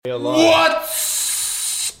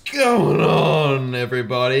What's going on,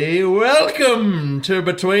 everybody? Welcome to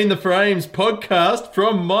Between the Frames podcast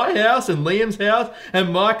from my house and Liam's house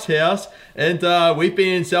and Mike's house. And we've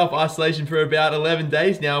been in self-isolation for about 11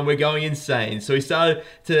 days now and we're going insane. So we had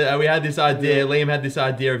this idea, Liam had this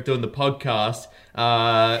idea of doing the podcast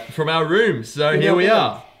from our rooms. So here we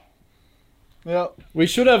are. Yeah. We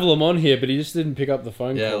should have Lamont here, but he just didn't pick up the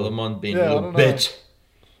phone call. Yeah, Lamont being a little bitch.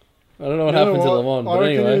 I don't know what happened to Lamont, but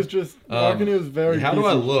anyway. I reckon he was very how busy do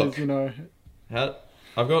I look? because, you know...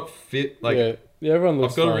 I've got yeah, everyone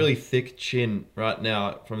looks I've got fine. a really thick chin right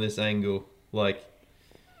now from this angle. Yeah.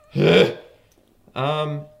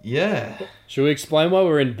 Should we explain why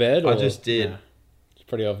we're in bed? I just did. Nah, it's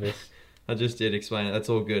pretty obvious. I just did explain it. That's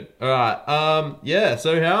all good. All right. Yeah.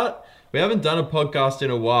 So we haven't done a podcast in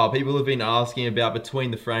a while. People have been asking about Between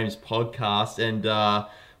the Frames podcast, and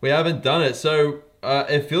we haven't done it. So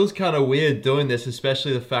it feels kind of weird doing this,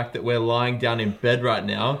 especially the fact that we're lying down in bed right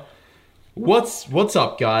now. What's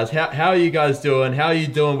up, guys? How are you guys doing? How are you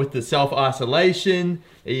doing with the self-isolation?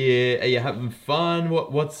 Are you having fun?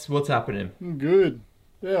 What's happening? Good.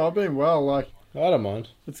 Yeah, I've been well. I don't mind.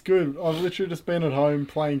 It's good. I've literally just been at home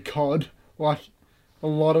playing COD, a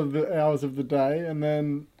lot of the hours of the day, and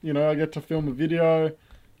then, I get to film a video.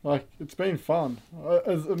 It's been fun.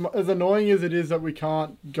 As annoying as it is that we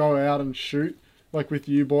can't go out and shoot, with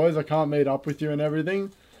you boys, I can't meet up with you and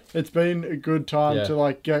everything. It's been a good time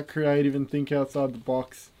to get creative and think outside the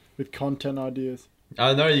box with content ideas.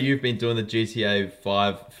 I know you've been doing the GTA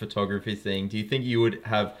 5 photography thing. Do you think you would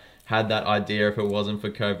have had that idea if it wasn't for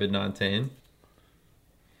COVID-19?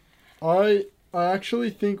 I actually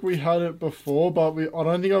think we had it before, but I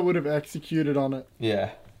don't think I would have executed on it. Yeah.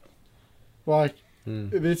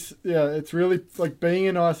 It's really, being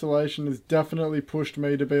in isolation has definitely pushed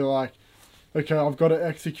me to be okay, I've got to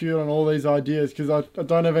execute on all these ideas because I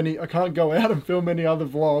don't have I can't go out and film any other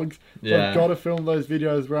vlogs. So I've got to film those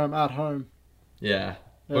videos where I'm at home. Yeah.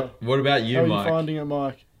 What about you, Mike? Mike? How are you finding it,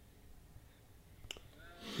 Mike?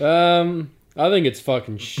 I think it's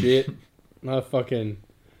fucking shit. I'm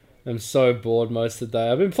so bored most of the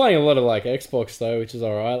day. I've been playing a lot of Xbox though, which is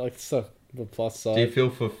alright. Stuff the plus side. Do you feel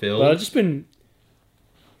fulfilled? But I've just been...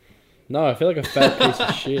 No, I feel like a fat piece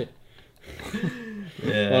of shit.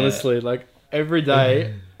 Yeah. Honestly, every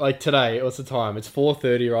day, today, what's the time? It's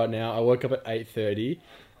 4:30 right now. I woke up at 8:30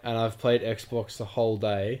 and I've played Xbox the whole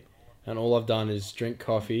day and all I've done is drink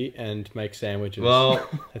coffee and make sandwiches. Well,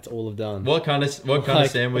 that's all I've done. What kind of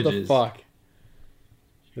sandwiches? What the fuck?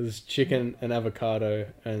 There's chicken and avocado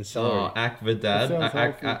and celery. Oh,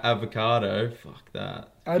 avocado. Fuck that.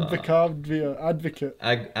 Advocate. You don't like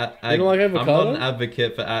avocado? I'm not an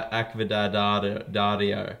advocate for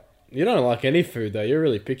avocado. You don't like any food though. You're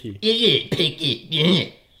really picky. Yeah, picky. Yeah.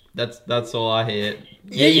 That's all I hear.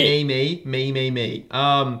 Me.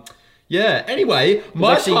 Yeah. Anyway,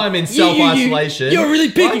 my time in self-isolation. You're really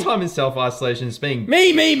picky. My time in self-isolation has been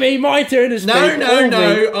me. My turn to speak.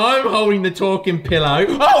 No. I'm holding the talking pillow.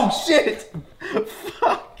 Oh shit!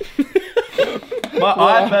 Fuck.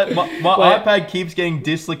 My iPad keeps getting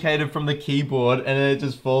dislocated from the keyboard, and then it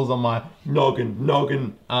just falls on my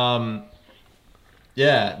noggin.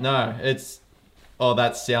 Yeah, no,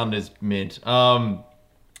 that sound is mint. Yeah,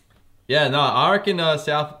 no, I reckon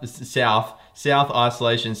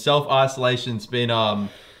self-isolation's been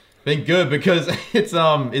good because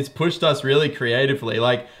it's pushed us really creatively.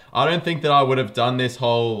 I don't think that I would have done this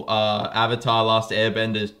whole Avatar Last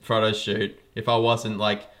Airbender photo shoot if I wasn't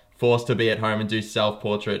forced to be at home and do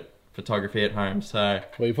self-portrait photography at home. So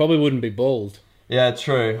well, you probably wouldn't be bald. Yeah,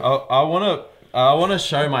 true. I want to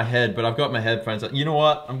show my head, but I've got my headphones. You know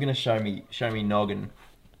what? I'm gonna show me noggin.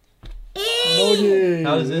 Noggin.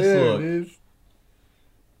 How does this look? It is.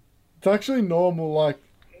 It's actually normal.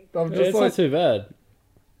 It's not too bad.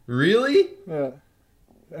 Really? Yeah.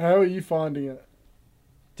 How are you finding it?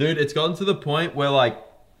 Dude, it's gotten to the point where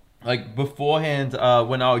beforehand,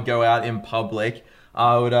 when I would go out in public,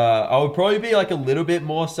 I would probably be a little bit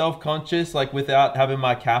more self-conscious without having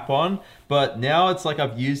my cap on, but now it's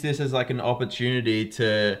I've used this as an opportunity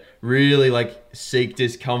to really seek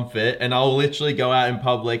discomfort, and I'll literally go out in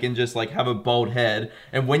public and just have a bald head,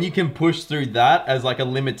 and when you can push through that as a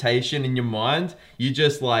limitation in your mind, you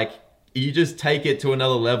just take it to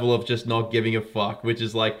another level of just not giving a fuck, which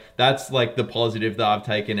is that's the positive that I've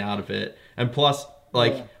taken out of it. And plus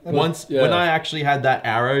when I actually had that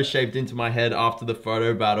arrow shaped into my head after the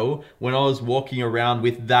photo battle, when I was walking around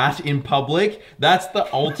with that in public, that's the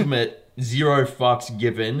ultimate zero fucks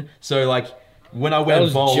given. So when I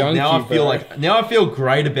went bald, junky, now I feel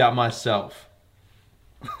great about myself.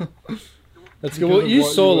 That's good. Because What of you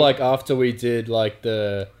what saw, you were- like, after we did, like,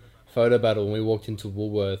 the photo battle when we walked into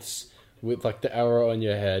Woolworths with, like, the arrow on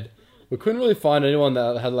your head, we couldn't really find anyone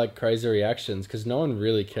that had, like, crazy reactions because no one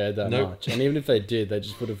really cared that Nope. much. And even if they did, they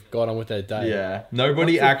just would have got on with their day. Yeah,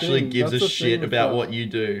 nobody That's the actually thing, gives a that's the thing shit with about that. what you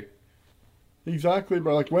do. Exactly,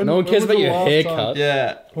 bro. Like when No one when cares was about the your last haircut. time-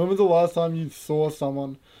 Yeah, When was the last time you saw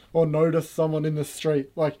someone or noticed someone in the street?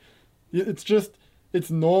 Like, it's just,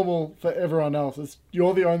 it's normal for everyone else.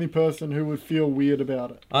 You're the only person who would feel weird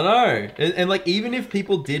about it. I know. And like, even if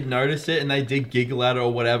people did notice it and they did giggle at it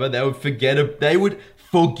or whatever, they would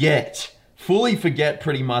fully forget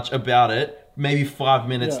pretty much about it. Maybe 5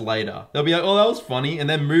 minutes Yeah. later, they'll be like, "Oh, that was funny," and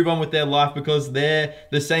then move on with their life because they're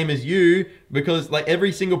the same as you. Because like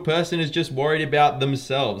every single person is just worried about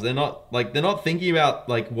themselves. They're not thinking about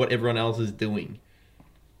like what everyone else is doing.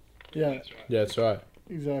 Yeah, Yeah, that's right.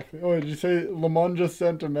 exactly. Oh, did you see Lamont just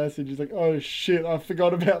sent a message? He's like, oh shit, I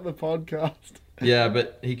forgot about the podcast. Yeah,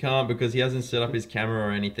 but he can't because he hasn't set up his camera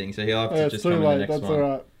or anything. So he'll have to Oh, it's just too come in the late. next That's one.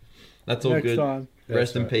 alright. That's all Next good. time.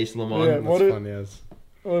 Rest in That's peace, Lamont. Yeah, That's what it- funny as.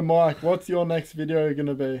 Oh, Mike, what's your next video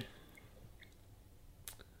gonna be?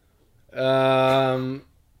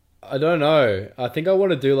 I don't know. I think I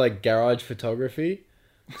want to do like garage photography.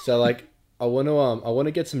 So like, I want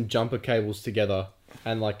to get some jumper cables together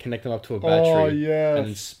and like connect them up to a battery Oh and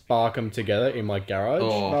yes, spark them together in my garage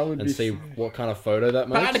Oh, that would and be. see what kind of photo that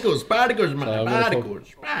makes. Particles, I'm man, gonna particles.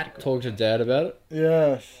 Talk to Dad about it,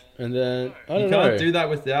 Yes. and then I You don't can't know. do that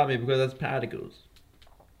without me because that's particles.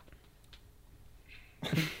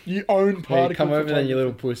 You own Hey, particle. come over then, photography. you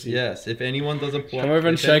little pussy. Yes, if anyone does a Come over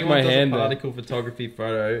and shake my hand then. particle photography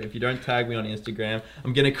photo, if you don't tag me on Instagram,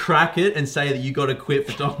 I'm gonna crack it and say that you got to quit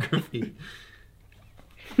photography.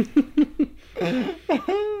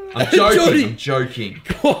 I'm joking. I'm joking.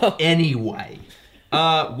 Anyway,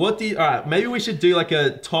 what do you? All right, maybe we should do like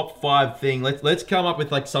a top 5 thing. Let's come up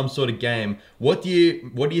with like some sort of game. What do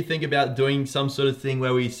you think about doing some sort of thing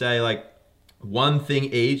where we say like one thing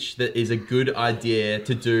each that is a good idea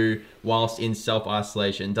to do whilst in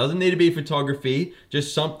self-isolation? Doesn't need to be photography,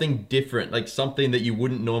 just something different, like something that you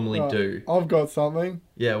wouldn't normally do. I've got something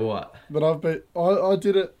Yeah, what? that I've been. I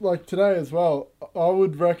did it like today as well. I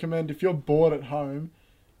would recommend if you're bored at home,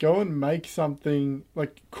 go and make something,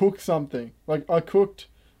 like cook something. Like I cooked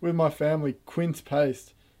with my family quince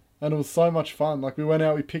paste, and it was so much fun. Like we went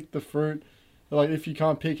out, we picked the fruit. Like if you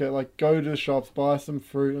can't pick it, like go to the shops, buy some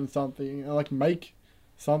fruit and something, and like make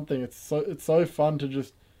something. It's so fun to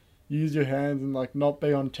just use your hands and like not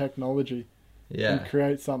be on technology Yeah. and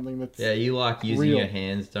create something that's Yeah, you like using Real. your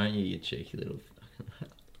hands, don't you, you cheeky little...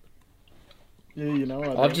 yeah, you know.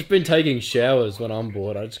 I I've do. just been taking showers when I'm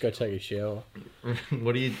bored. I just go take a shower.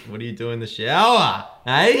 What do you do in the shower?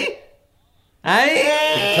 Hey?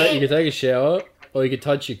 Hey? You can take a shower, or you can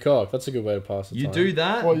touch your cock. That's a good way to pass the You time. do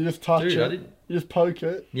that? Well, you just touch Dude, I it. didn't... You just poke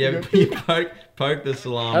it. Yeah, You but go- you poke the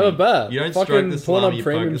salami. Have a bet. You don't Fucking stroke the salami, Pornhub you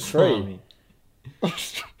poke the Premium's free. salami.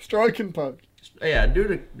 Stroke and poke. Yeah,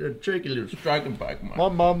 do the tricky little stroke and poke, mate. My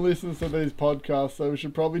mum listens to these podcasts, so we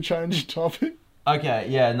should probably change the topic. Okay,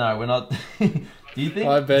 yeah, no, we're not... Do you think...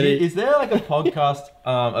 Hi, Betty. Is there like a podcast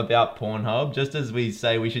about Pornhub, just as we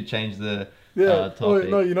say we should change the Yeah. Oh, topic?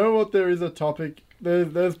 no, you know what? There is a topic.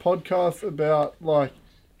 There's podcasts about like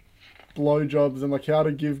blowjobs and like how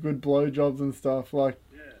to give good blowjobs and stuff. Like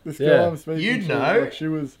this girl Yeah. I'm speaking You to, know? like,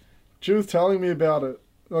 she was telling me about it.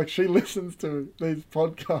 Like she listens to these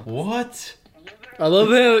podcasts. What? I love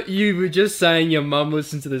how you were just saying your mum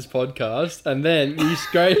listens to this podcast, and then you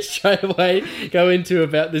straight away go into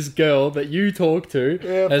about this girl that you talk to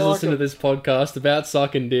Yeah, has fuck listened to it. this podcast about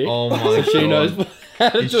sucking dick. Oh my so she God. knows how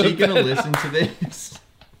to Is do she it gonna better. listen to this?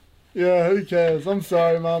 Yeah, who cares? I'm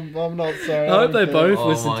sorry, mum. I'm not sorry. I hope don't they care. both Oh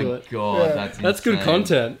listen my to it. God, Yeah. that's That's good insane.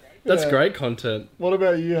 content. That's Yeah. great content. What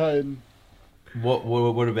about you, Hayden?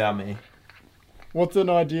 What about me? What's an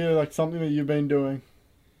idea, like something that you've been doing?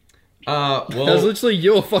 That was Well, literally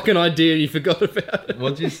your fucking idea and you forgot about it.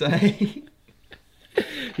 what'd you say?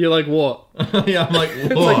 You're like, what? Yeah, I'm like,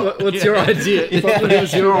 It's what? like, what's your idea? It's Yeah. like, it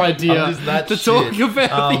was your idea I'm just that to shit. talk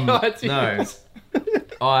about the ideas. No,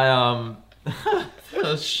 I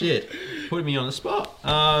oh, shit, putting me on the spot.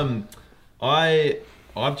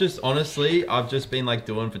 I've just been like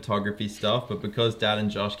doing photography stuff, but because Dad and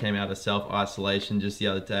Josh came out of self-isolation just the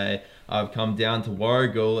other day, I've come down to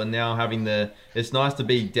Warragul, and now it's nice to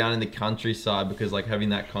be down in the countryside because like having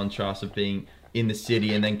that contrast of being in the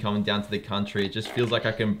city and then coming down to the country, it just feels like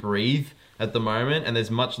I can breathe at the moment, and there's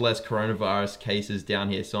much less coronavirus cases down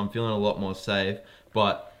here, so I'm feeling a lot more safe.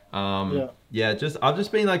 But I've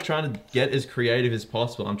just been like trying to get as creative as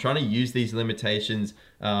possible. I'm trying to use these limitations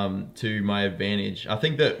to my advantage. I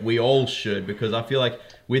think that we all should, because I feel like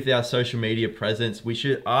with our social media presence, we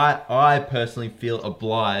should. I personally feel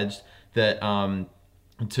obliged that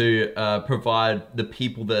to provide the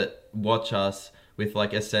people that watch us with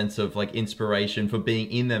like a sense of like inspiration for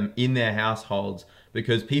being in their households,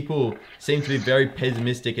 because people seem to be very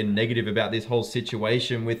pessimistic and negative about this whole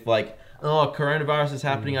situation with like, oh, coronavirus is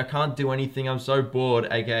happening, I can't do anything, I'm so bored,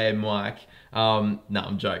 aka Mike. No,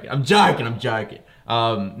 I'm joking.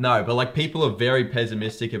 No, but like people are very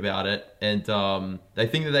pessimistic about it, and they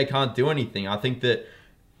think that they can't do anything. I think that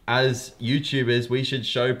as YouTubers, we should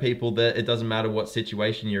show people that it doesn't matter what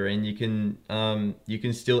situation you're in, you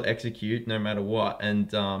can still execute no matter what. And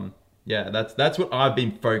that's what I've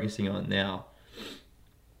been focusing on now.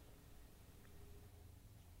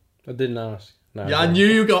 I didn't ask. No, Yeah,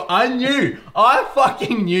 I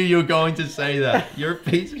fucking knew you were going to say that. You're a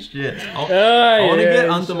piece of shit. I want to get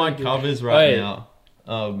under my covers right now,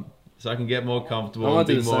 so I can get more comfortable. I'm and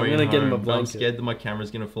be more gonna get him a blanket. I'm scared that my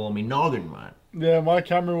camera's gonna fall on me noggin, man. Yeah, my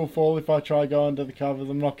camera will fall if I try go under the covers.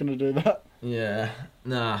 I'm not going to do that. Yeah,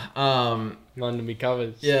 nah. Under me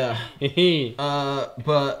covers. Yeah.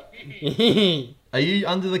 But are you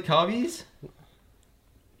under the covies?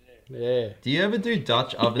 Yeah. Do you ever do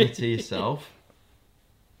Dutch oven to yourself?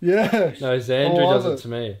 Yeah. No, Xandra does it to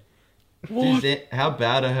me. Dude, how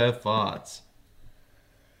bad are her farts?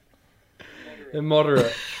 They're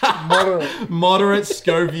moderate. Moderate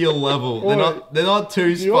Scoville level. They're not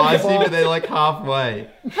too spicy, but they're like halfway.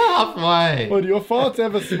 Halfway. Do your farts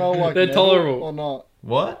ever smell like They're metal tolerable. or not?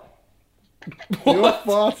 What? Do your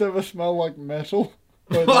farts ever smell like metal?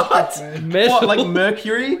 Wait, What? Metal? What, like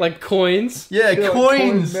mercury? Like coins? Yeah, Yeah, like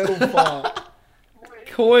coins. metal fart.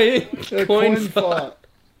 Coin Coin fart. fart.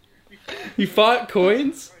 You fart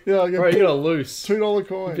coins? Yeah, like Bro, you got a loose. $2 A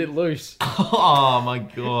coin. bit loose. Oh my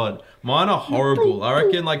god. Mine are horrible. I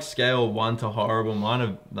reckon like scale 1 to horrible. Mine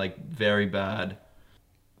are like very bad.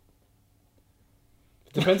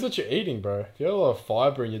 Depends what you're eating, bro. If you have a lot of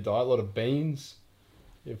fiber in your diet, a lot of beans,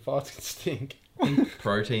 your farts can stink.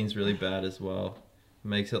 Protein's really bad as well.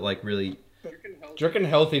 Makes it like really. Do you reckon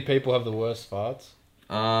healthy people have the worst farts?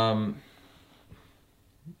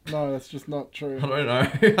 No, that's just not true. I don't know.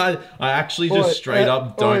 I actually just straight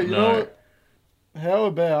up don't you know. what? How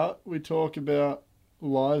about we talk about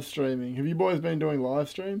live streaming? Have you boys been doing live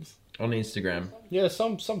streams? On Instagram. Yeah,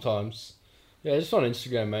 sometimes. Yeah, just on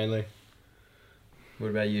Instagram mainly. What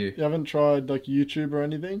about you? You haven't tried like YouTube or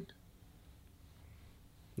anything?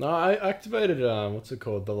 No, I activated what's it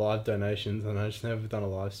called, the live donations, and I just never done a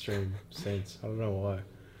live stream since. I don't know why.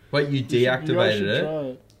 Wait, you You guys deactivated should it? try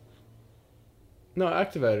it. No, I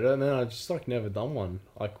activated it, and then I just like never done one.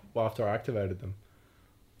 Like after I activated them.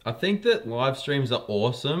 I think that live streams are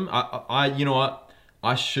awesome. I you know what?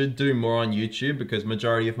 I should do more on YouTube because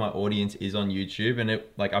majority of my audience is on YouTube, and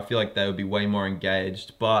I feel like they would be way more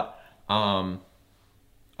engaged. But I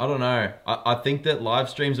don't know. I think that live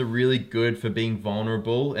streams are really good for being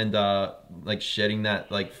vulnerable and like shedding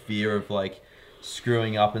that like fear of like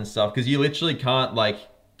screwing up and stuff, because you literally can't like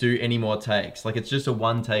do any more takes. Like it's just a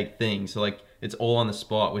one take thing, so like it's all on the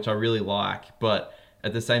spot, which I really like. But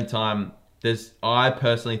at the same time, I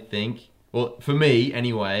personally think, well, for me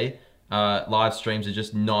anyway, live streams are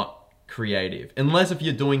just not creative unless if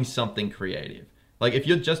you're doing something creative. Like if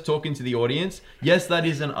you're just talking to the audience, yes, that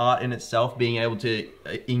is an art in itself, being able to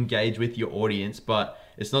engage with your audience, but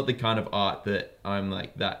it's not the kind of art that I'm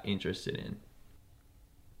like that interested in.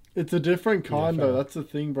 It's a different kind fair. though. That's the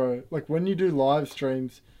thing, bro. Like when you do live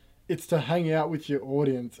streams, it's to hang out with your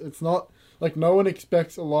audience. It's not like no one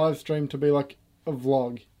expects a live stream to be like a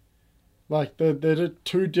vlog. Like they're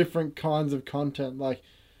two different kinds of content. Like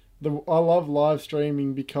I love live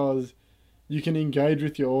streaming because you can engage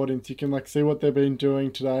with your audience. You can like see what they've been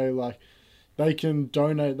doing today. Like they can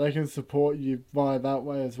donate, they can support you via that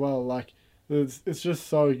way as well. Like it's just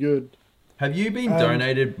so good. Have you been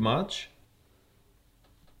donated much?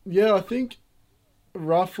 Yeah, I think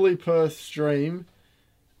roughly per stream,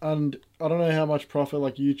 and I don't know how much profit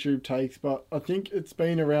like YouTube takes, but I think it's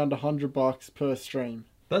been around $100 per stream.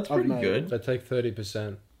 That's I've pretty made good. They take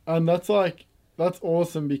 30%. And that's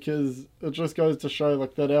awesome because it just goes to show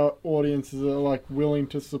like that our audiences are like willing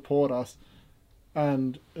to support us,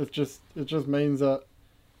 and it just means that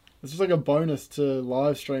it's just like a bonus to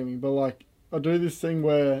live streaming. But like I do this thing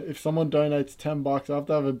where if someone donates $10, I have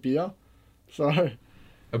to have a beer, so A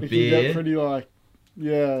it can beer? get pretty like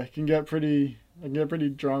I can get pretty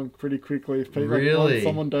drunk pretty quickly if people Really? like,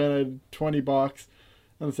 someone donated $20.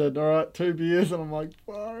 and said, "All right, 2 beers," and I'm like,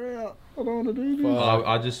 "Far out! I don't want to do this." Fuck.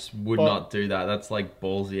 I just would But- not do that. That's like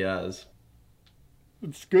ballsy as.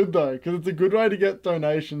 It's good though, because it's a good way to get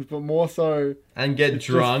donations, but more so And get it's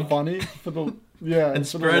drunk just funny for the yeah and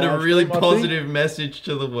for the spread a live really stream. I think- positive message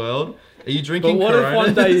to the world. Are you But drinking what if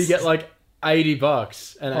one day you Coronas? get like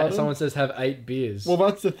 $80 and Pardon? someone says have 8 beers? Well,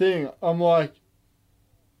 that's the thing. I'm like,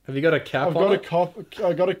 Have you got a cap I've on got it?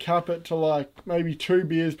 I got to cap it to like maybe 2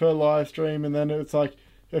 beers per live stream, and then it's like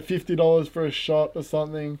 $50 for a shot or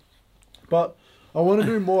something. But I want to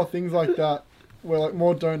do more things like that, where like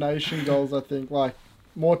more donation goals. I think like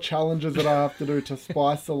more challenges that I have to do to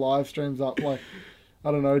spice the live streams up. Like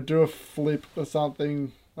I don't know, do a flip or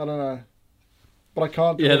something. I don't know, but I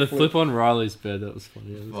can't. Do Yeah, a the flip on Riley's bed, that was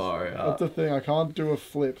funny. It was- Far That's out. the thing. I can't do a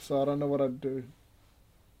flip, so I don't know what I'd do.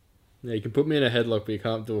 Yeah, you can put me in a headlock, but you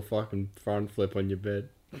can't do a fucking front flip on your bed.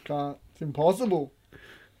 I can't. It's impossible.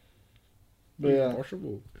 But yeah,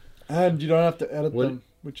 Impossible. and you don't have to edit What- them,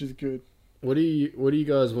 which is good. What do you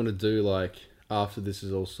guys want to do like after this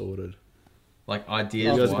is all sorted? Like You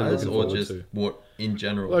ideas guys been wise, looking or forward just to? what in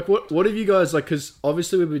general? Like what have you guys like? Because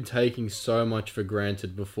obviously we've been taking so much for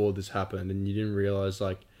granted before this happened, and you didn't realize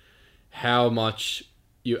like how much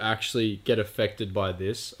you actually get affected by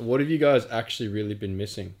this. What have you guys actually really been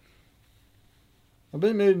missing? I've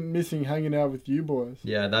been missing hanging out with you boys.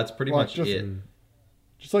 Yeah, that's pretty Like, much just- it.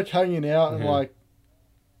 Just like hanging out and Mhm. like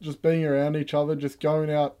just being around each other, just going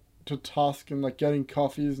out to Tusk and like getting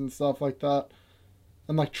coffees and stuff like that.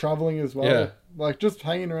 And like traveling as well. Yeah. Like just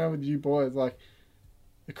hanging around with you boys, like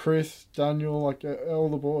Chris, Daniel, like all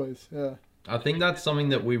the boys. Yeah. I think that's something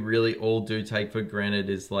that we really all do take for granted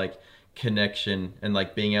is like connection and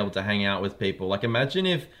like being able to hang out with people. Like imagine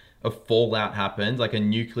if a fallout happened, like a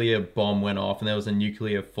nuclear bomb went off and there was a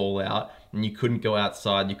nuclear fallout and you couldn't go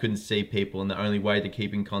outside, you couldn't see people, and the only way to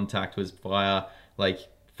keep in contact was via like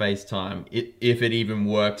FaceTime, if it even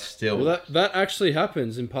worked still. Well, that actually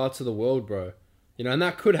happens in parts of the world, bro. You know, and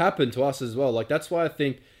that could happen to us as well. Like that's why I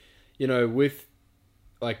think, you know, with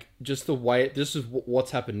like just the way this is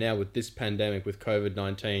what's happened now with this pandemic with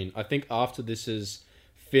COVID-19. I think after this is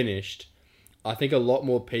finished, I think a lot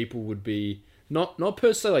more people would be not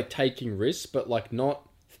per se like taking risks, but like not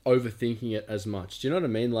overthinking it as much. Do you know what I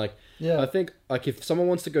mean? Like, Yeah. I think like if someone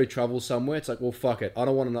wants to go travel somewhere, it's like, well, fuck it. I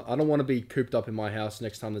don't want to be cooped up in my house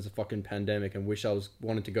next time there's a fucking pandemic and wish I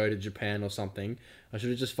wanted to go to Japan or something. I should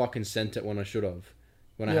have just fucking sent it when I should have,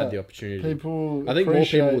 when I Yeah. had the opportunity. People I think more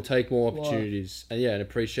people will appreciate- take more life. opportunities and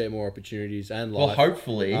appreciate more opportunities and well, life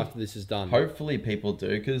hopefully after this is done. Hopefully people do,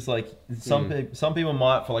 because like some people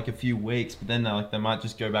might for like a few weeks, but then they might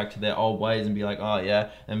just go back to their old ways and be like, oh yeah,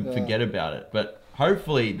 and Yeah. forget about it. But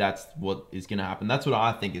hopefully that's what is going to happen. That's what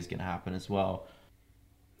I think is going to happen as well.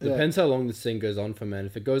 Yeah. Depends how long this thing goes on for, man.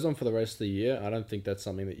 If it goes on for the rest of the year, I don't think that's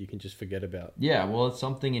something that you can just forget about. Yeah, well, it's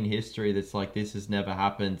something in history that's like this has never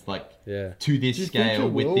happened like Yeah. to this Do you think scale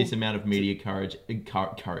it with will? this amount of media coverage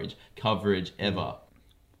ever.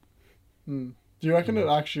 Do you reckon it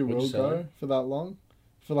actually What'd will you say? go for that long?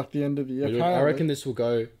 For like the end of the year? I Apparently. reckon this will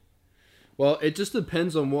go. Well, it just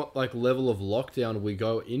depends on what like level of lockdown we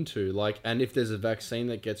go into, like, and if there's a vaccine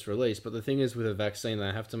that gets released. But the thing is, with a vaccine, they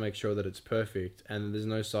have to make sure that it's perfect and there's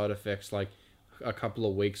no side effects like a couple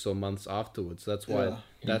of weeks or months afterwards. That's why Yeah.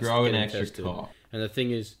 You that's grow an getting extra tested. cock And the thing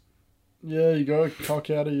is, Yeah, you go cock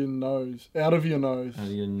out of your nose. Out of your nose. out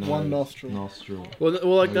of your One nose, nostril. well,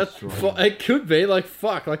 like Very that's strong. it could be like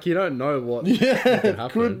fuck, like you don't know what. Yeah, can it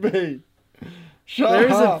happen. could be. Shut There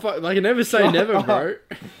is a up. like you never say Shut never, up. bro.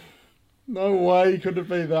 No way could it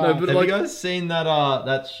be that. No, but Have like- you guys seen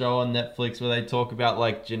that show on Netflix where they talk about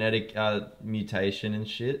like genetic mutation and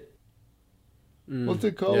shit? What's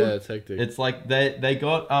it called? Yeah, it's hectic. It's like they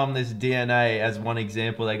got this DNA as one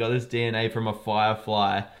example. They got this DNA from a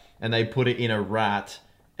firefly and they put it in a rat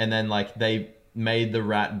and then like they made the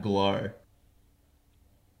rat glow.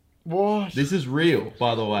 What? This is real,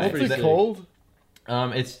 by the way. What's it sick. called?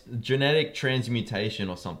 It's genetic transmutation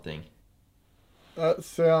or something. That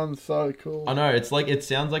sounds so cool. I know, it's like it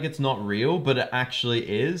sounds like it's not real, but it actually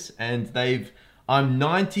is. And I'm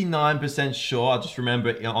 99% sure, I just remember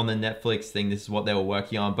on the Netflix thing, this is what they were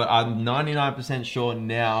working on, but I'm 99% sure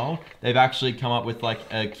now they've actually come up with like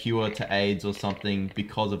a cure to AIDS or something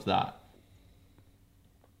because of that.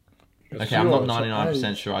 Okay, I'm not Cure to 99%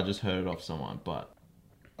 AIDS. sure, I just heard it off someone, but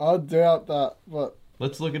I doubt that, but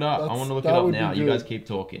let's look it up. I want to look it that up would be now. You good. guys keep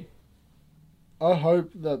talking. I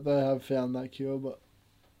hope that they have found that cure, but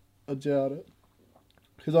I doubt it.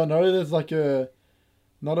 Because I know there's like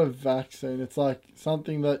not a vaccine, it's like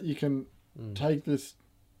something that you can take this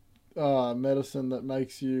medicine that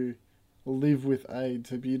makes you live with AIDS,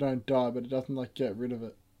 so you don't die, but it doesn't like get rid of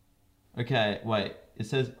it. Okay, wait. It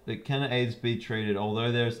says that can AIDS be treated?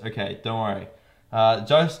 Although there's okay, don't worry.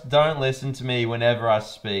 Just don't listen to me whenever I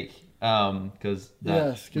speak. Because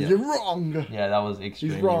You're wrong. Yeah, that was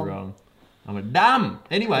extremely wrong. wrong. I'm a dumb.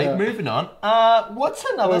 Anyway, Yeah. moving on. What's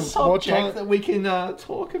another What subject time- that we can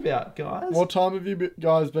talk about, guys? What time have you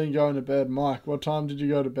guys been going to bed, Mike? What time did you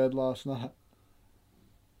go to bed last night?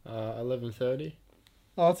 11:30.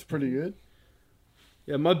 Oh, that's pretty good.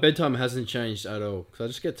 Yeah, my bedtime hasn't changed at all because I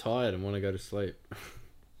just get tired and want to go to sleep.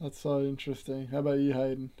 That's so interesting. How about you,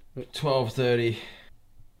 Hayden? 12:30.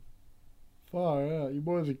 Far out. You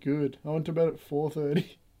boys are good. I went to bed at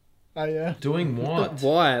 4:30 a.m. Doing what?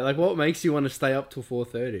 Why? Like, what makes you want to stay up till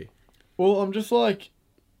 4:30? Well, I'm just like,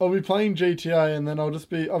 I'll be playing GTA and then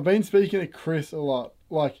I've been speaking to Chris a lot,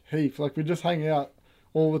 like heaps. Like we just hang out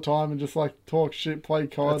all the time and just like talk shit, play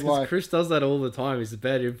COD. That's 'cause Like, Chris does that all the time. He's a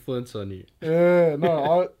bad influence on you. yeah,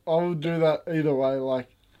 no, I would do that either way. Like,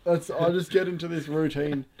 I just get into this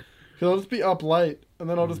routine because I'll just be up late and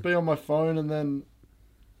then I'll just be on my phone and then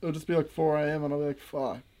it'll just be like 4 a.m. and I'll be like,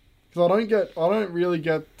 fuck. Because I don't really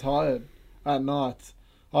get tired at night.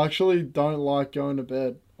 I actually don't like going to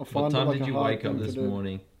bed. I find What time it like did a you hard wake up thing this to do.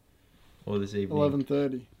 morning? Or this evening?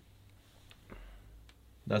 11:30.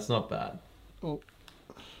 That's not bad.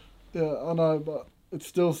 Yeah, I know, but it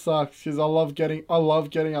still sucks because I love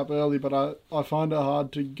getting up early, but I find it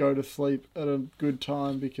hard to go to sleep at a good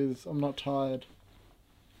time because I'm not tired.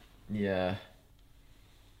 Yeah.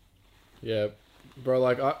 Yeah, bro.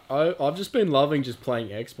 Like I've just been loving just playing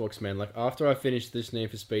Xbox, man. Like after I finish this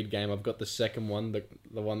Need for Speed game, I've got the second one,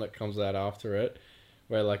 the one that comes out after it,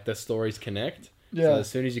 where like the stories connect. Yeah, So as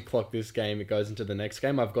soon as you clock this game, it goes into the next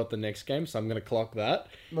game. I've got the next game, so I'm gonna clock that.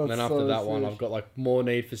 And then after that one, I've got like more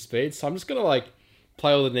Need for Speed. So I'm just gonna like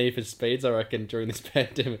play all the Need for Speeds, I reckon, during this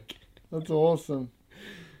pandemic. That's awesome.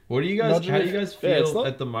 What do you guys? Imagine How do if- you guys Yeah, it's feel not-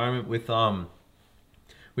 at the moment with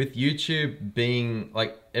YouTube being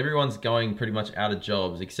like everyone's going pretty much out of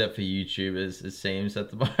jobs except for YouTubers, it seems at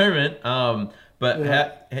the moment. But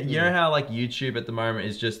Yeah. you know how like YouTube at the moment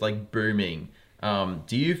is just like booming.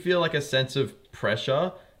 Do you feel like a sense of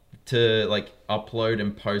pressure to like upload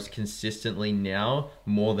and post consistently now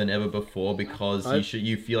more than ever before because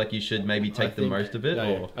you feel like you should maybe take the most of it? Yeah,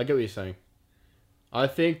 Or I get what you're saying. I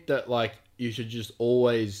think that like you should just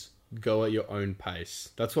always go at your own pace.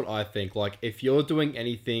 That's what I think. Like if you're doing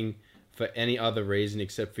anything for any other reason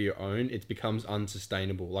except for your own, it becomes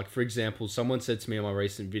unsustainable. Like for example, someone said to me on my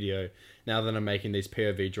recent video, now that I'm making these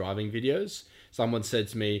POV driving videos, someone said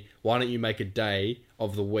to me, why don't you make a day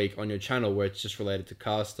of the week on your channel where it's just related to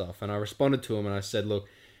car stuff? And I responded to him and I said, look,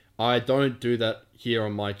 I don't do that here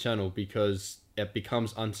on my channel because it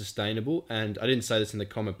becomes unsustainable. And I didn't say this in the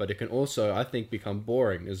comment, but it can also, I think, become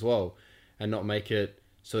boring as well and not make it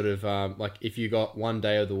sort of like if you got one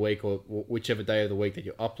day of the week or whichever day of the week that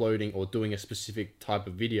you're uploading or doing a specific type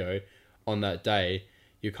of video on that day,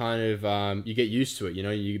 you kind of, you get used to it, you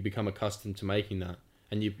know, you become accustomed to making that.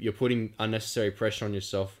 And you're putting unnecessary pressure on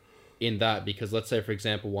yourself in that because let's say, for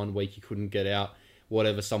example, one week you couldn't get out,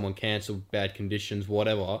 whatever, someone cancelled, bad conditions,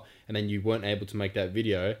 whatever, and then you weren't able to make that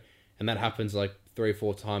video. And that happens like 3 or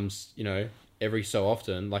 4 times, you know, every so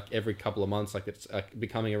often, like every couple of months, like it's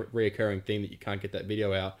becoming a reoccurring thing that you can't get that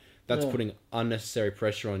video out. That's putting unnecessary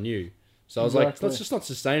pressure on you. So I was like, that's just not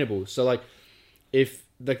sustainable. So like, if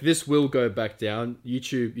like this will go back down, your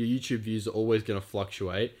YouTube views are always going to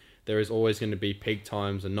fluctuate. There is always going to be peak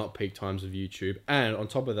times and not peak times of YouTube. And on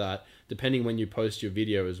top of that, depending when you post your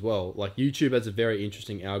video as well, like YouTube has a very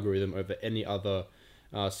interesting algorithm over any other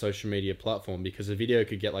social media platform because a video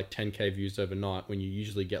could get like 10k views overnight when you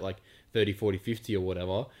usually get like 30, 40, 50 or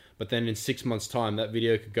whatever. But then in 6 months time, that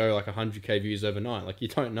video could go like 100k views overnight. Like you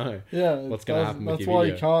don't know what's going to happen with your video. That's why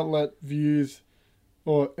you can't let views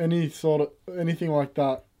or anything like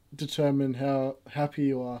that determine how happy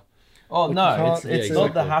you are. Oh Like, no, it's yeah, not exactly.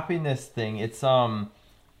 the happiness thing. It's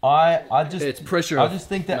I just It's pressure I of just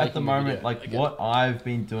think that at the making a moment, video, like I get what I've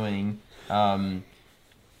been doing,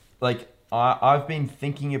 like I've been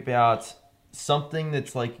thinking about something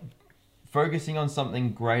that's like focusing on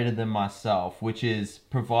something greater than myself, which is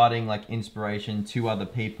providing like inspiration to other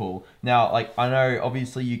people. Now, like I know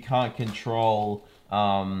obviously you can't control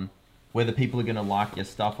whether people are going to like your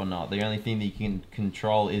stuff or not. The only thing that you can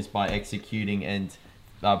control is by executing and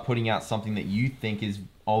putting out something that you think is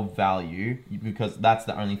of value, because that's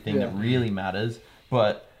the only thing that really matters.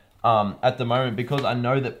 But at the moment, because I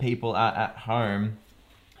know that people are at home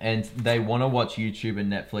and they want to watch YouTube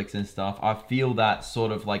and Netflix and stuff, I feel that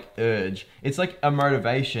sort of like urge. It's like a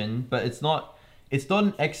motivation, but it's not it's not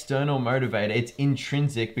an external motivator. It's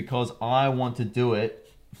intrinsic because I want to do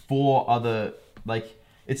it for other, like,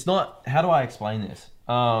 it's not, how do I explain this?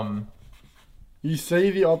 You see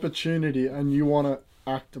the opportunity and you want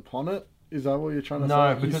to act upon it. Is that what you're trying to say?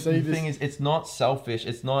 No, because the thing is, it's not selfish.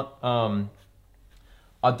 It's not,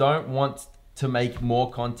 I don't want to make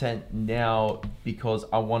more content now because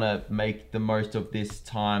I want to make the most of this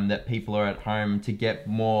time that people are at home to get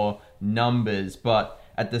more numbers. But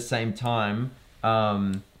at the same time,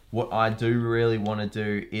 what I do really want to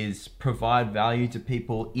do is provide value to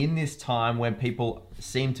people in this time when people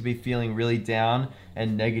seem to be feeling really down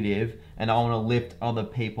and negative, and I want to lift other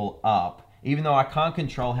people up. Even though I can't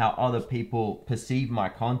control how other people perceive my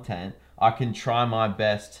content, I can try my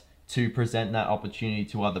best to present that opportunity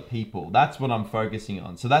to other people. That's what I'm focusing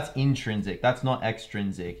on. So that's intrinsic. That's not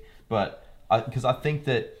extrinsic. But because I think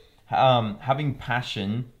that having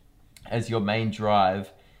passion as your main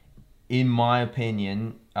drive, in my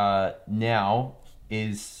opinion, now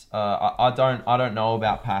is I don't know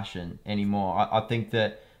about passion anymore. I think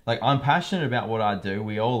that, like, I'm passionate about what I do.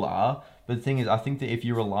 We all are. But the thing is, I think that if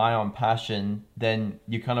you rely on passion, then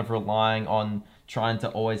you're kind of relying on trying to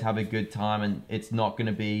always have a good time, and it's not going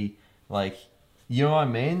to be like, you know what I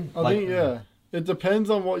mean? I think, yeah. It depends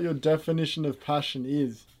on what your definition of passion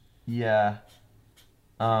is. Yeah.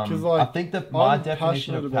 'Cause, like, I think that my I'm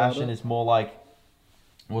definition of passionate about passion it. is more like,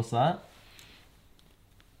 what's that?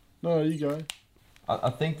 No, you go.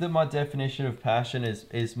 I think that my definition of passion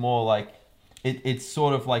is more like, it's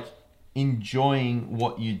sort of like enjoying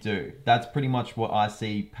what you do. That's pretty much what I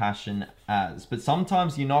see passion as. But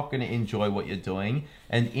sometimes you're not going to enjoy what you're doing,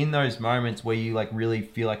 and in those moments where you like really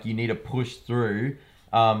feel like you need to push through,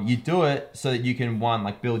 you do it so that you can, one,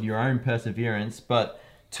 like, build your own perseverance, but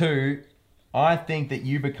two, I think that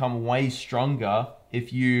you become way stronger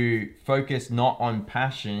if you focus not on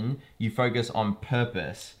passion, you focus on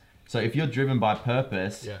purpose. So if you're driven by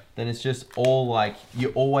purpose, then it's just all like, you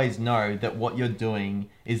always know that what you're doing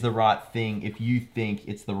is the right thing if you think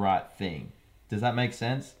it's the right thing. Does that make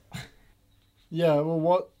sense? Yeah,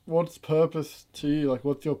 well, what's purpose to you? Like,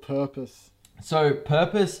 what's your purpose? So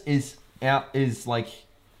purpose is like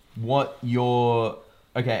what your,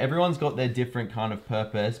 okay, everyone's got their different kind of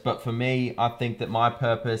purpose, but for me, I think that my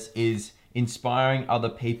purpose is inspiring other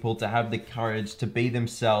people to have the courage to be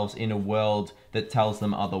themselves in a world that tells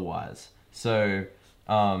them otherwise. So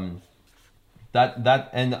that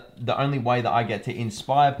and the only way that I get to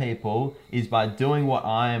inspire people is by doing what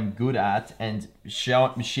I am good at and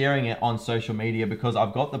sharing it on social media, because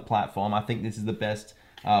I've got the platform. I think this is the best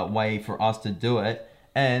way for us to do it,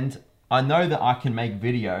 and I know that I can make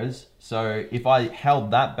videos. So if I held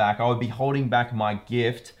that back, I would be holding back my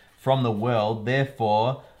gift from the world.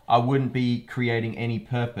 Therefore, I wouldn't be creating any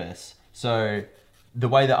purpose. So the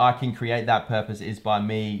way that I can create that purpose is by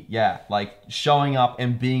me, like showing up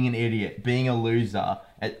and being an idiot, being a loser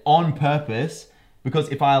on purpose. Because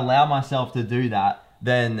if I allow myself to do that,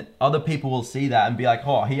 then other people will see that and be like,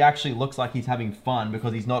 oh, he actually looks like he's having fun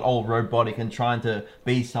because he's not all robotic and trying to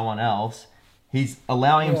be someone else. He's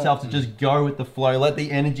allowing himself to just go with the flow, let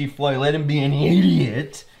the energy flow, let him be an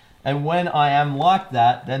idiot. And when I am like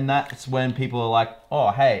that, then that's when people are like,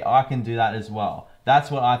 oh, hey, I can do that as well.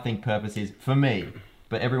 That's what I think purpose is for me.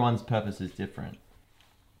 But everyone's purpose is different.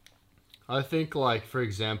 I think, like, for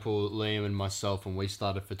example, Liam and myself, when we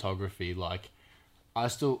started photography, like,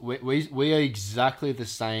 we are exactly the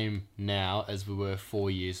same now as we were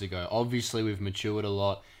 4 years ago. Obviously, we've matured a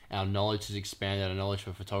lot. Our knowledge has expanded. Our knowledge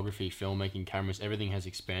for photography, filmmaking, cameras, everything has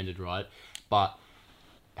expanded, right? But,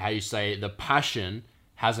 how you say, the passion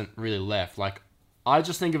hasn't really left. Like, I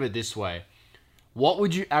just think of it this way. What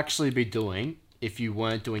would you actually be doing if you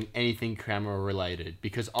weren't doing anything camera related?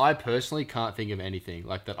 Because I personally can't think of anything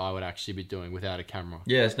like that I would actually be doing without a camera.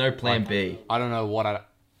 Yeah, there's no plan B. I don't know what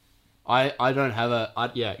I don't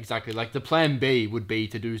have yeah, exactly. Like, the plan B would be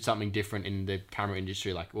to do something different in the camera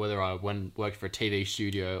industry, like whether I worked for a TV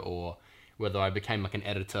studio or whether I became like an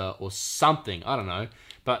editor or something. I don't know.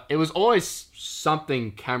 But it was always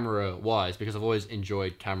something camera-wise because I've always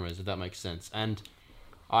enjoyed cameras, if that makes sense. And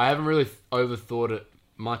I haven't really overthought it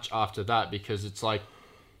much after that, because it's like,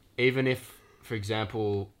 even if, for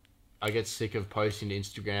example, I get sick of posting to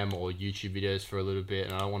Instagram or YouTube videos for a little bit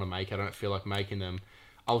and I don't want to I don't feel like making them,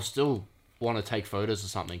 I'll still want to take photos or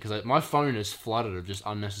something, because my phone is flooded of just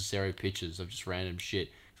unnecessary pictures of just random shit.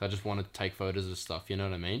 So I just want to take photos of stuff, you know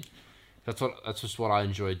what I mean? That's just what I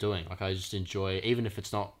enjoy doing. Like, I just enjoy, even if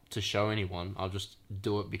it's not to show anyone, I'll just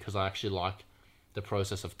do it because I actually like the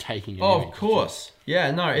process of taking an image. Of course.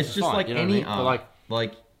 Yeah, no, it's just fine, like you know any what I mean?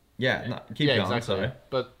 art. No, keep going, exactly. sorry.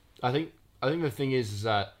 But I think the thing is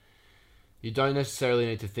that you don't necessarily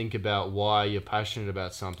need to think about why you're passionate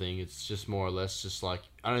about something. It's just more or less just like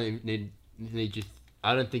I don't even need you.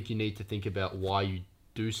 I don't think you need to think about why you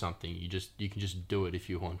do something. You can just do it if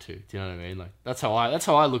you want to. Do you know what I mean? Like that's how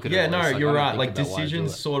I look at it. Yeah, no, Like, you're I don't right. think Like about why I do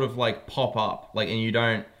decisions it. sort of like pop up, like, and you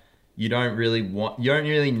don't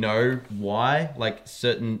really know why. Like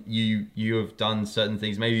certain you have done certain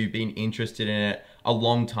things. Maybe you've been interested in it a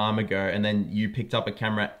long time ago, and then you picked up a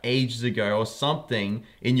camera ages ago, or something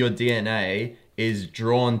in your DNA is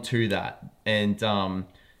drawn to that. And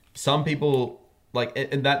some people like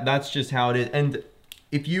and that's just how it is. And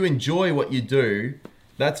if you enjoy what you do,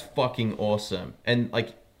 that's fucking awesome. And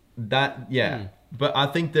like that, yeah. But I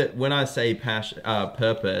think that when I say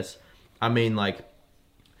purpose, I mean like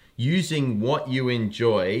using what you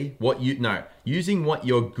enjoy, using what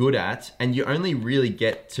you're good at, and you only really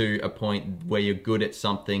get to a point where you're good at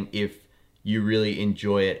something if you really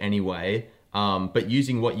enjoy it anyway. But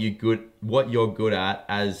using what you're good at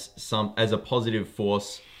as a positive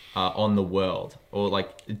force on the world, or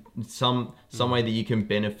like some way that you can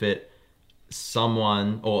benefit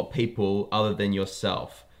someone or people other than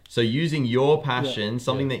yourself. So using your passion,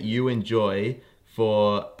 something that you enjoy,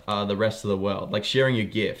 for the rest of the world, like sharing your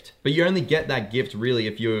gift. But you only get that gift really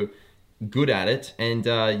if you're good at it, and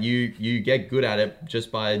you get good at it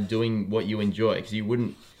just by doing what you enjoy, because you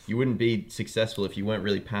wouldn't be successful if you weren't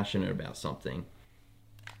really passionate about something.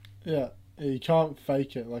 Yeah, you can't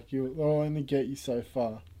fake it. Like they'll only get you so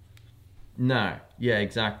far. No, yeah,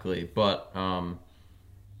 exactly. But I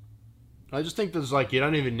just think there's like you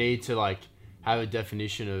don't even need to like have a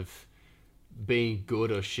definition of being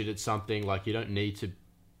good or shit at something. Like you don't need to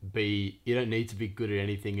be good at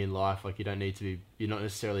anything in life. Like you're not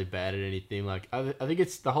necessarily bad at anything. Like I think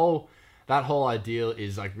it's that whole ideal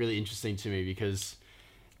is like really interesting to me, because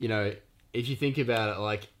you know, if you think about it,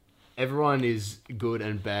 like everyone is good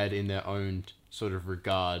and bad in their own sort of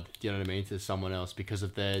regard, do you know what I mean, to someone else, because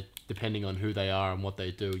of their, depending on who they are and what they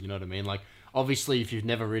do, you know what I mean? Like obviously if you've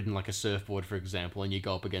never ridden like a surfboard, for example, and you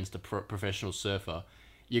go up against a professional surfer,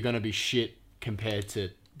 you're going to be shit compared to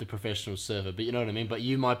the professional surfer, but you know what I mean? But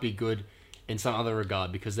you might be good in some other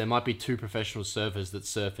regard, because there might be two professional surfers that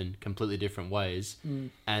surf in completely different ways,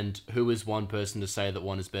 and who is one person to say that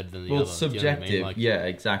one is better than the other? Subjective, do you know what I mean? Like, yeah,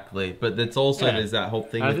 exactly. But that's also there's that whole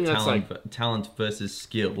thing with talent versus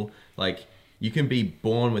skill. Like you can be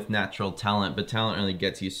born with natural talent, but talent only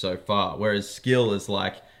gets you so far, whereas skill is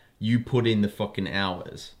like you put in the fucking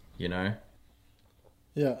hours, you know?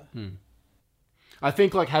 Yeah. I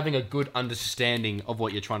think like having a good understanding of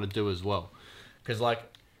what you're trying to do as well, because like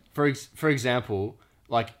for example,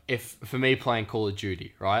 like if for me playing Call of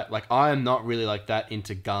Duty, right, like I am not really like that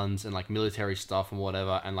into guns and like military stuff and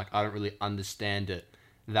whatever, and like I don't really understand it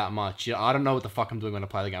that much. You know, I don't know what the fuck I'm doing when I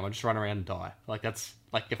play the game. I just run around and die. Like that's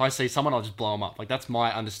like if I see someone, I'll just blow them up. Like that's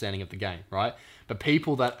my understanding of the game, right? But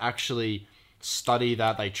people that actually study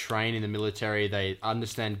that, they train in the military, they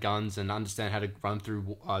understand guns and understand how to run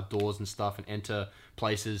through doors and stuff and enter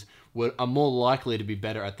places, are more likely to be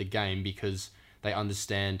better at the game because they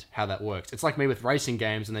understand how that works. It's like me with racing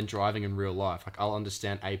games and then driving in real life. Like I'll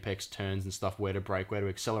understand apex turns and stuff, where to brake, where to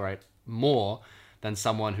accelerate more than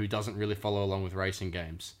someone who doesn't really follow along with racing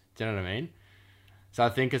games. Do you know what I mean? So I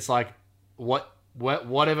think it's like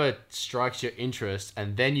whatever strikes your interest,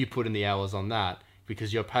 and then you put in the hours on that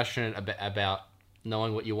because you're passionate about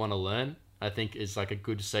knowing what you want to learn, I think is like a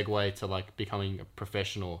good segue to like becoming a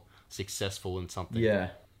professional, successful in something. Yeah.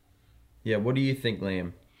 Yeah, what do you think,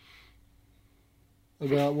 Liam?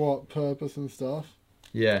 About what purpose and stuff?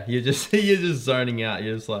 Yeah, you're just zoning out.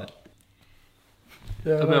 You're just like,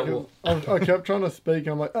 Yeah, About like, I kept trying to speak.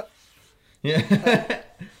 I'm like, yeah.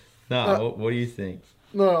 No, what do you think?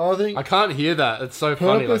 no, I think. I can't hear that. It's so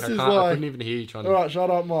funny. Like Purpose I is can't. I like- couldn't even hear you trying to. All right, shut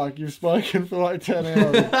up, Mike. You've spoken for like 10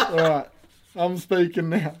 hours. All right, I'm speaking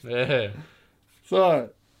now. Yeah. So,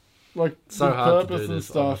 like, So the hard to purpose do and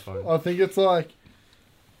this on the stuff, phone. I think it's like,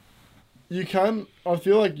 I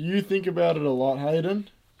feel like you think about it a lot, Hayden.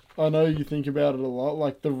 I know you think about it a lot,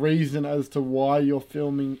 like the reason as to why you're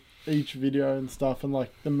filming each video and stuff, and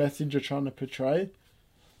like the message you're trying to portray.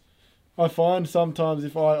 I find sometimes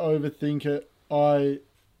if I overthink it, I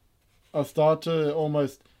start to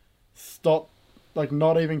almost stop, like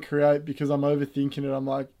not even create, because I'm overthinking it. I'm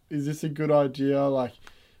like, is this a good idea? Like,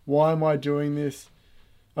 why am I doing this?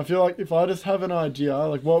 I feel like if I just have an idea,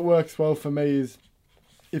 like what works well for me is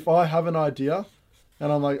if I have an idea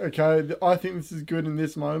and I'm like, okay, I think this is good in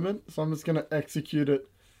this moment, so I'm just going to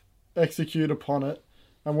execute upon it.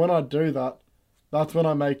 And when I do that, that's when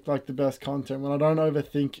I make like the best content. When I don't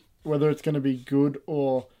overthink whether it's going to be good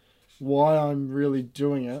or why I'm really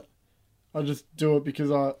doing it, I just do it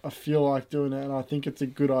because I feel like doing it and I think it's a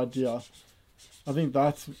good idea. I think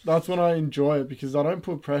that's when I enjoy it, because I don't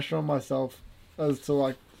put pressure on myself as to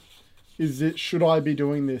like, should I be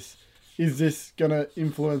doing this? Is this gonna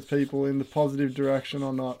influence people in the positive direction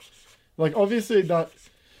or not? Like obviously like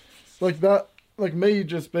me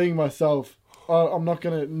just being myself, I'm not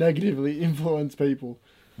gonna negatively influence people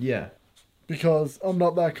Yeah. because I'm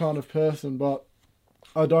not that kind of person, but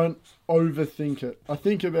I don't overthink it. I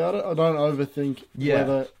think about it. I don't overthink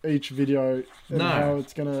whether each video and how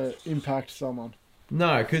it's gonna impact someone.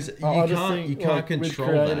 No, because you can't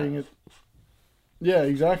control that. It, yeah,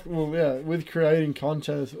 exactly. Well, yeah, with creating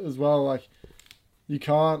content as well, like you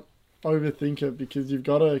can't overthink it because you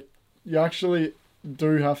actually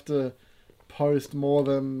do have to post more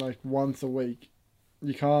than like once a week.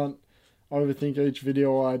 You can't overthink each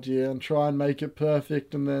video idea and try and make it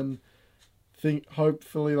perfect and then think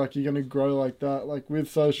hopefully like you're gonna grow like that. Like with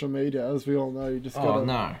social media, as we all know, you just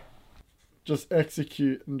gotta just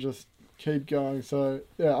execute and just keep going. So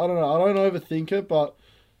yeah, I don't know. I don't overthink it, but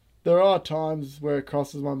there are times where it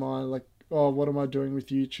crosses my mind like, oh, what am I doing with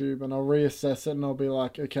YouTube? And I'll reassess it and I'll be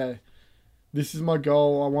like, okay, this is my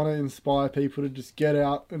goal. I want to inspire people to just get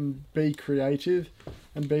out and be creative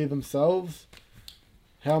and be themselves.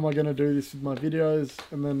 How am I going to do this with my videos?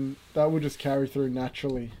 And then that will just carry through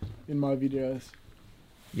naturally in my videos.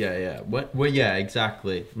 Yeah. Well, yeah,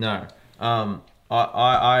 exactly. No.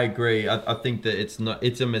 I agree. I think that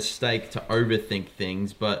it's a mistake to overthink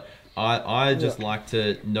things, but I just like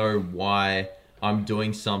to know why I'm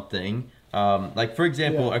doing something. Like for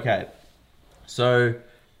example, okay. So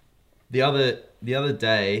the other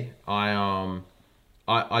day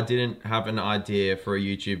I didn't have an idea for a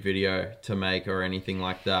YouTube video to make or anything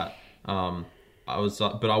like that. But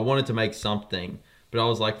I wanted to make something, but I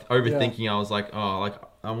was like overthinking. I was like, oh, like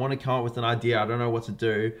I want to come up with an idea. I don't know what to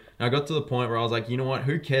do. And I got to the point where I was like, you know what?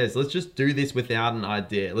 Who cares? Let's just do this without an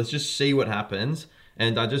idea. Let's just see what happens.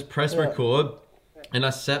 And I just pressed record and I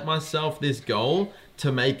set myself this goal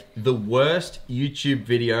to make the worst YouTube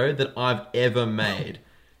video that I've ever made.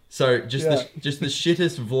 So just the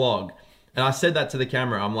shittest vlog. And I said that to the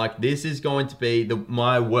camera. I'm like, this is going to be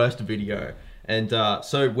my worst video. And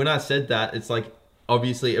so when I said that, it's like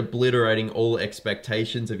obviously obliterating all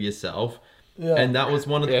expectations of yourself. Yeah. And that was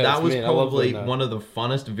probably one of the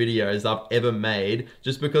funnest videos I've ever made,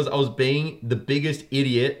 just because I was being the biggest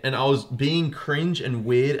idiot and I was being cringe and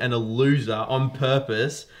weird and a loser on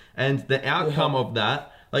purpose. And the outcome of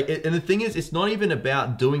that, like, and the thing is, it's not even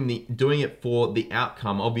about doing it for the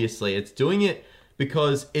outcome. Obviously, it's doing it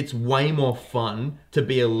because it's way more fun to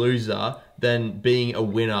be a loser than being a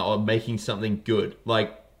winner or making something good.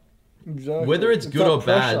 Like, exactly. Whether it's good or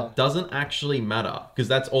bad doesn't actually matter, because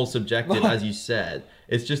that's all subjective, as you said.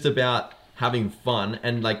 It's just about having fun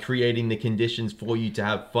and like creating the conditions for you to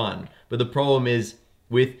have fun. But the problem is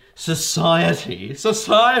with society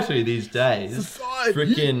these days, they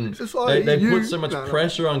put so much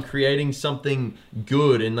pressure on creating something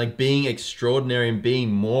good and like being extraordinary and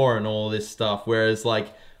being more and all this stuff. Whereas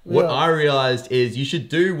like what I realized is you should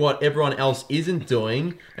do what everyone else isn't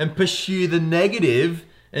doing and pursue the negative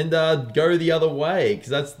and go the other way,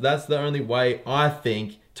 because that's the only way, I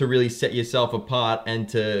think, to really set yourself apart and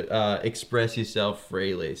to express yourself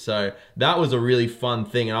freely. So that was a really fun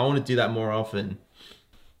thing, and I want to do that more often.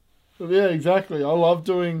 Yeah, exactly.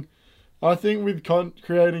 I think with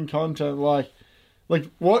creating content, like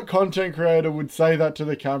what content creator would say that to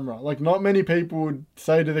the camera? Like, not many people would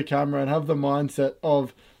say to the camera and have the mindset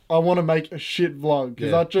of, I want to make a shit vlog.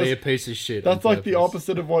 Be a piece of shit. That's like the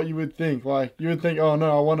opposite of what you would think. Like, you would think, oh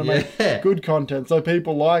no, I want to make good content so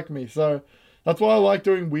people like me. So that's why I like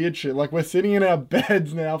doing weird shit. Like, we're sitting in our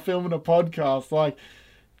beds now filming a podcast. Like,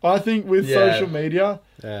 I think with social media,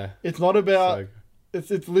 it's not about...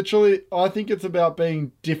 It's literally... I think it's about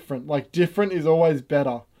being different. Like, different is always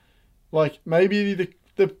better. Like, maybe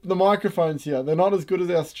the microphones here, they're not as good as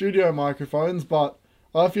our studio microphones, but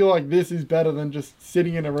I feel like this is better than just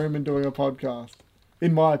sitting in a room and doing a podcast,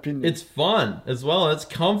 in my opinion. It's fun as well, and it's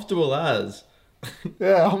comfortable as.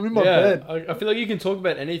 Yeah, I'm in my bed. I feel like you can talk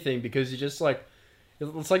about anything because you're just like...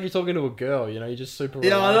 It's like you're talking to a girl, you know? You're just super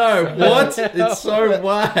relaxed. I know. What? It's so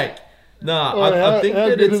whack. Nah, I think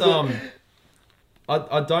that it's...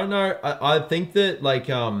 I don't know. I think that, like,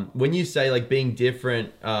 when you say, like, being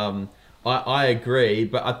different, I agree.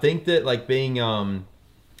 But I think that, like, being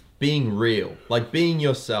real, like, being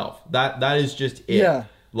yourself, that is just it. Yeah.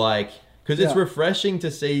 Like, because it's refreshing to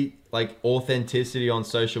see, like, authenticity on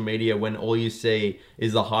social media when all you see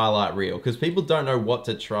is the highlight reel. Because people don't know what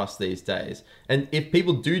to trust these days. And if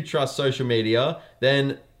people do trust social media,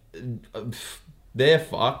 then they're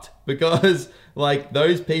fucked because like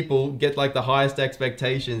those people get like the highest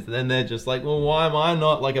expectations and then they're just like, well, why am I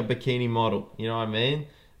not like a bikini model? You know what I mean?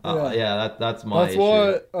 That's my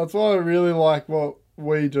issue. That's why I really like what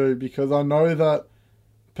we do, because I know that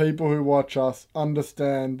people who watch us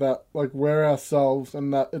understand that like we're ourselves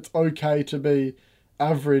and that it's okay to be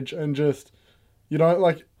average and just, you know,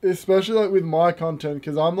 like especially like with my content,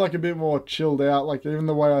 because I'm like a bit more chilled out, like even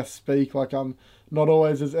the way I speak, like I'm not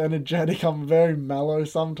always as energetic, I'm very mellow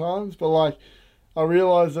sometimes, but like I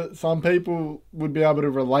realize that some people would be able to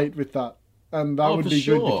relate with that, and that would be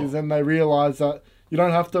good because then they realize that you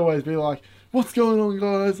don't have to always be like, what's going on,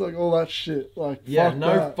 guys? Like, all that shit. Like, yeah, fuck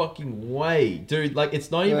no that. fucking way. Dude, like, it's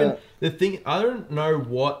not even... The thing... I don't know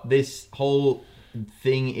what this whole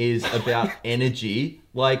thing is about energy.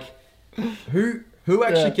 Like, who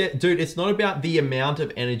actually get... Dude, it's not about the amount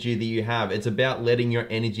of energy that you have. It's about letting your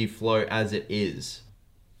energy flow as it is.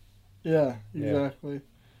 Yeah, exactly.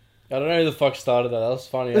 I don't know who the fuck started that. That was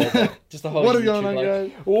funny. Just the whole What is YouTube, going on, like,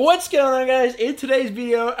 guys? What's going on, guys? In today's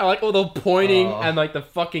video, and like all the pointing and like the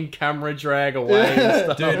fucking camera drag away and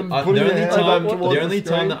stuff. Dude, And the putting your hand up towards only the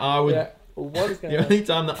time screen. that I would... Yeah. What is going The on? only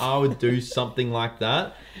time that I would do something like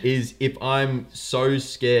that is if I'm so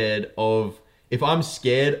scared of... If I'm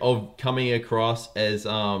scared of coming across as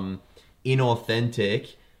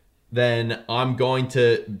inauthentic, then I'm going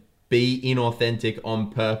to be inauthentic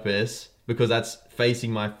on purpose because that's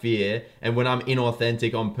facing my fear. And when I'm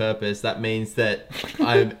inauthentic on purpose, that means that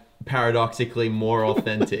I'm paradoxically more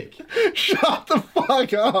authentic. Shut the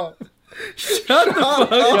fuck up. Shut the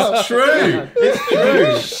fuck up. It's true. It's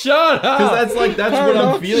true. Shut up. Because that's what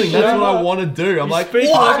I'm feeling. That's what I want to do. I'm like, Speak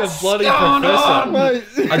like a bloody professor.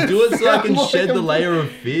 Mate, I do it so I can like shed the a- layer of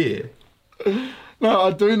fear. No,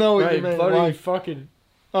 I do know what you Mate, mean. bloody Like, fucking...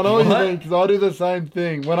 I know what you What? mean, because I do the same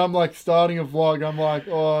thing. When I'm like starting a vlog, I'm like,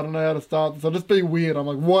 oh, I don't know how to start this. I'll just be weird. I'm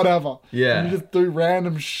like, whatever. Yeah. And you just do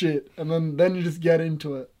random shit, and then you just get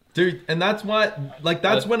into it. Dude, and that's why, like,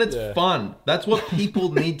 that's when it's Yeah. fun. That's what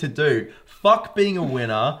people need to do. Fuck being a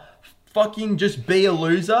winner. Fucking just be a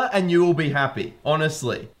loser and you will be happy.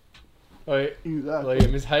 Honestly. Wait, Exactly.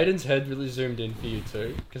 Liam, is Hayden's head really zoomed in for you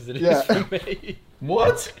too? Because it is Yeah. for me.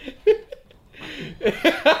 What?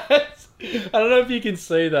 I don't know if you can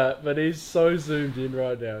see that, but he's so zoomed in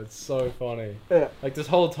right now. It's so funny. Yeah. Like this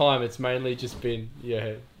whole time, it's mainly just been your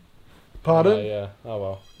head. Pardon? Yeah. Oh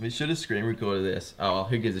well. We should have screen recorded this. Oh, well,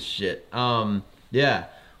 who gives a shit? Yeah.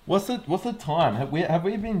 What's the time? Have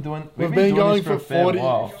we been doing... We've been doing going this for a fair 40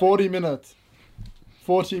 while. minutes.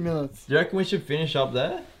 40 minutes. Do you reckon we should finish up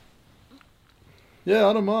there? Yeah,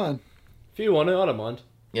 I don't mind. If you want to, I don't mind.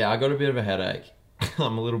 Yeah, I got a bit of a headache.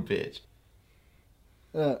 I'm a little bitch.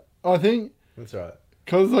 Yeah. I think, That's right.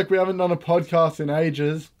 because like we haven't done a podcast in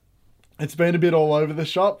ages, it's been a bit all over the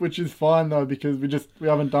shop, which is fine though, because we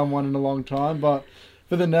haven't done one in a long time. But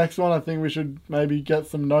for the next one, I think we should maybe get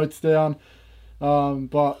some notes down.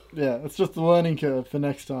 But yeah, it's just a learning curve for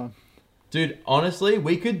next time. Dude, honestly,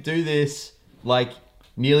 we could do this like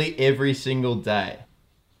nearly every single day.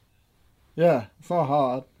 Yeah, it's not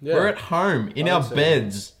hard. Yeah. We're at home in I our see.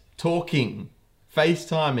 beds talking,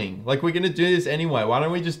 FaceTiming. Like, we're gonna do this anyway. Why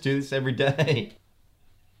don't we just do this every day?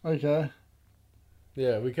 Okay.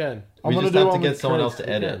 Yeah, we can. I'm We gonna just do have to one get with someone Chris. else to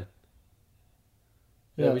We edit. can.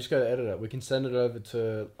 Yeah, Yeah. we just gotta edit it. We can send it over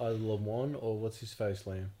to either Lamont or what's his face,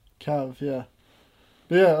 Liam. Cav, yeah.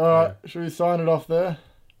 But yeah, alright. Should we sign it off there?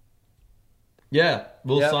 Yeah,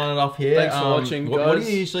 we'll Yep. sign it off here. Thanks for watching, what do guys.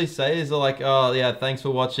 you usually say? Is it like, oh yeah, thanks for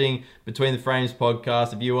watching Between the Frames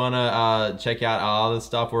podcast. If you wanna check out our other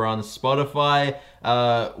stuff, we're on Spotify.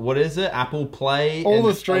 What is it? Apple Play. All and-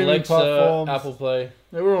 the streaming Alexa, platforms. Apple Play.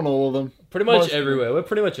 Yeah, we're on all of them. Pretty much Most- everywhere. We're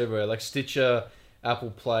pretty much everywhere. Like Stitcher,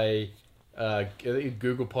 Apple Play,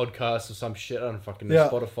 Google Podcasts or some shit. I don't fucking know. Yeah.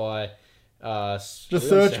 Spotify. Just we on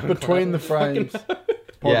search SoundCloud? Between the Fucking- Frames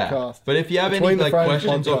podcast. But if you have Between any the like Frames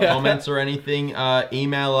questions or podcast. comments or anything,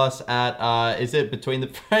 email us at is it Between the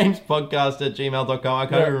Frames podcast at gmail.com? I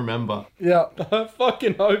can't Yeah. even remember. Yeah, I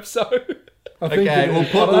fucking hope so. I think Okay, it we'll is.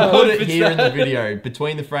 put, I we'll don't put know. it here in the video.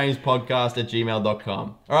 Between the Frames podcast at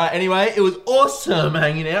gmail.com. Alright, anyway, it was awesome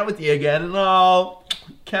hanging out with you again, and I'll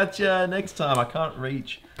catch you next time. I can't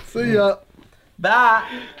reach. See ya. Bye.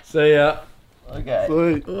 See ya. Okay.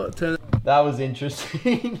 Sweet. That was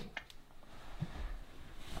interesting.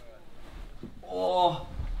 Oh,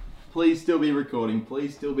 please still be recording.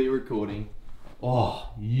 Please still be recording. Oh,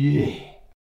 yeah.